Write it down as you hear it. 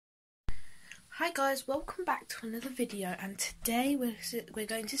Hi guys, welcome back to another video, and today we're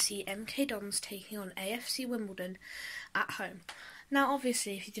going to see MK Dons taking on AFC Wimbledon at home. Now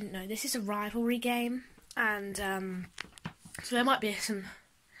obviously, if you didn't know, this is a rivalry game, and so there might be some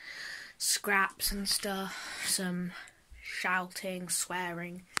scraps and stuff, some shouting,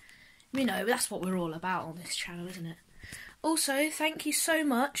 swearing. You know, that's what we're all about on this channel, isn't it? Also, thank you so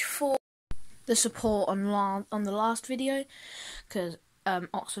much for the support on the last video, because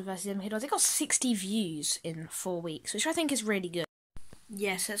Oxford vs MK Dons, it got 60 views in 4 weeks, which I think is really good.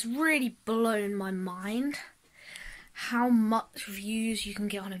 Yes, it's really blown my mind how much views you can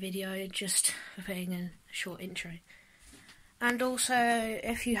get on a video just for putting in a short intro. And also,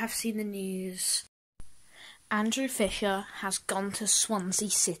 if you have seen the news, Andrew Fisher has gone to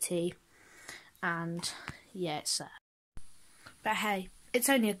Swansea City, and yeah, it's sad. But hey, it's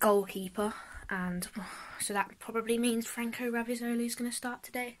only a goalkeeper, and so that probably means Franco Ravizoli is going to start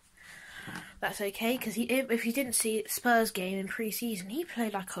today. That's okay, because if you didn't see Spurs game in pre-season, he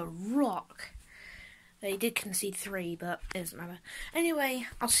played like a rock. They did concede 3, but it doesn't matter. Anyway,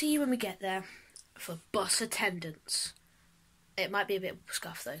 I'll see you when we get there for bus attendance. It might be a bit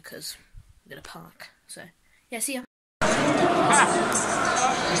scuffed though, because I'm going to park. So, yeah, see ya.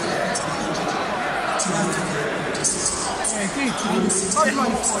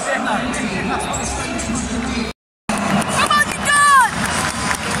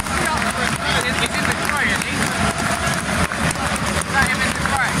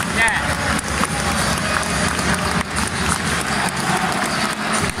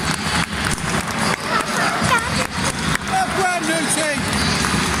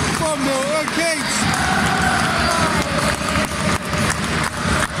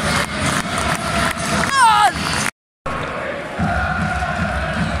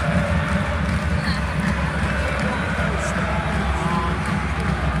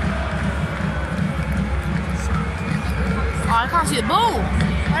 I can't see the ball.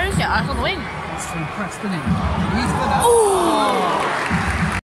 Where is it? Oh, it's on the wing. It's from Preston, isn't it?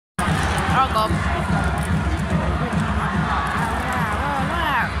 Oh god.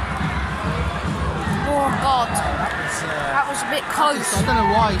 Oh god. That was a bit close. I don't know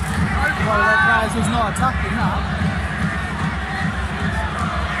why their players was not attacking that.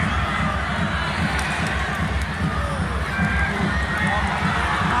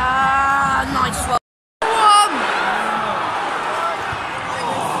 Nice one.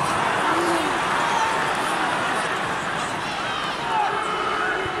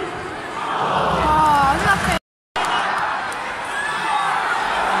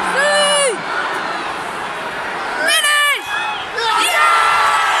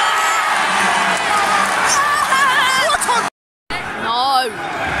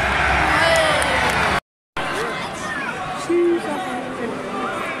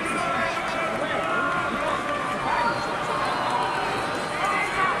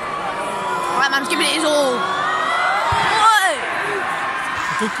 That man's giving it his all.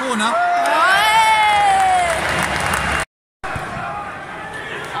 Good corner.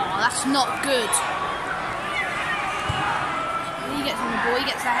 Oh, that's not good. He gets on the ball, he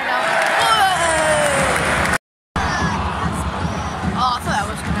gets the header. Oh, I thought that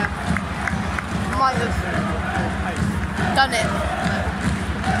was gonna might have done it.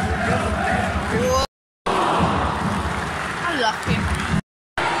 Unlucky.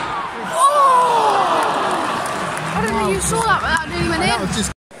 You saw that without doing it in. That was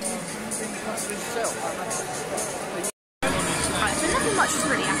just... Right, so nothing much has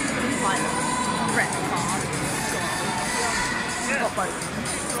really happened. Like, red card. Got both.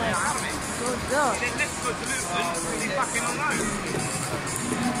 Good.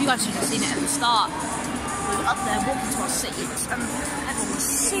 You guys should have seen it at the start. We were up there walking to our seats and everyone was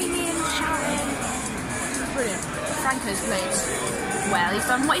singing, shouting. Brilliant. Franco's played well. He's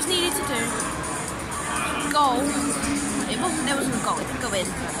done what he's needed to do. Goal. There wasn't a goal, it didn't go in. It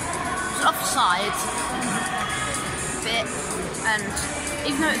was offside bit, and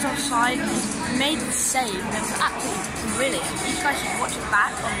even though it was offside, he made the save, and it was absolutely brilliant. You guys should watch it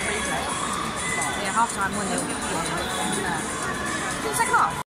back on the replay. Yeah, half time 1-0. In the second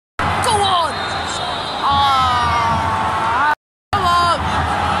half. Go on! Come on!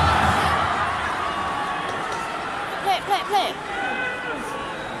 Play it.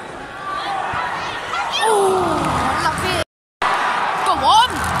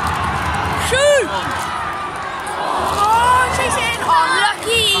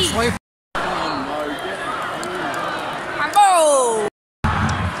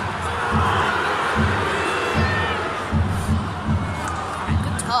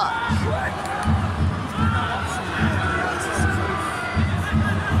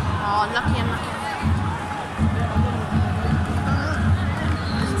 Unlucky.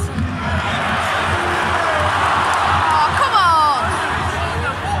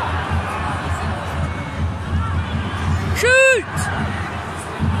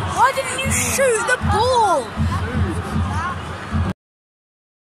 shoot the ball.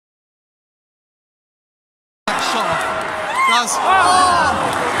 Shot off. Does.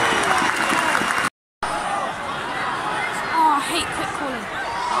 Oh, I hate quick calling.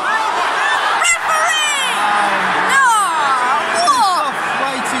 Referee! No! What? soft,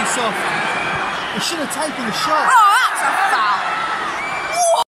 way too soft. He should have taken the shot. Oh, that's a foul.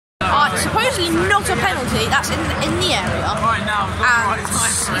 It's supposedly not a penalty. That's in the area. Right now, And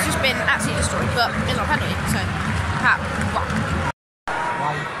he's just been absolutely destroyed, but it's not a penalty. So, Out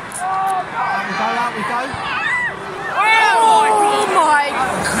we go. oh my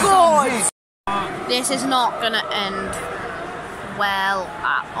god! This is not gonna end well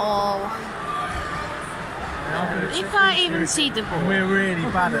at all. You can't even see the ball. We're really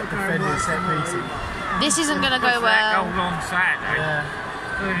bad at defending set pieces. This isn't gonna go that well. goal on Saturday. Yeah.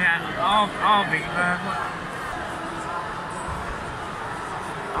 I'll be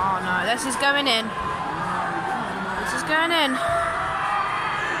Oh no, this is going in. This is going in.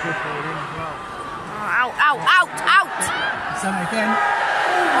 Oh, out! Done it again.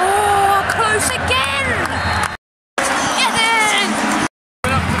 Oh, close again!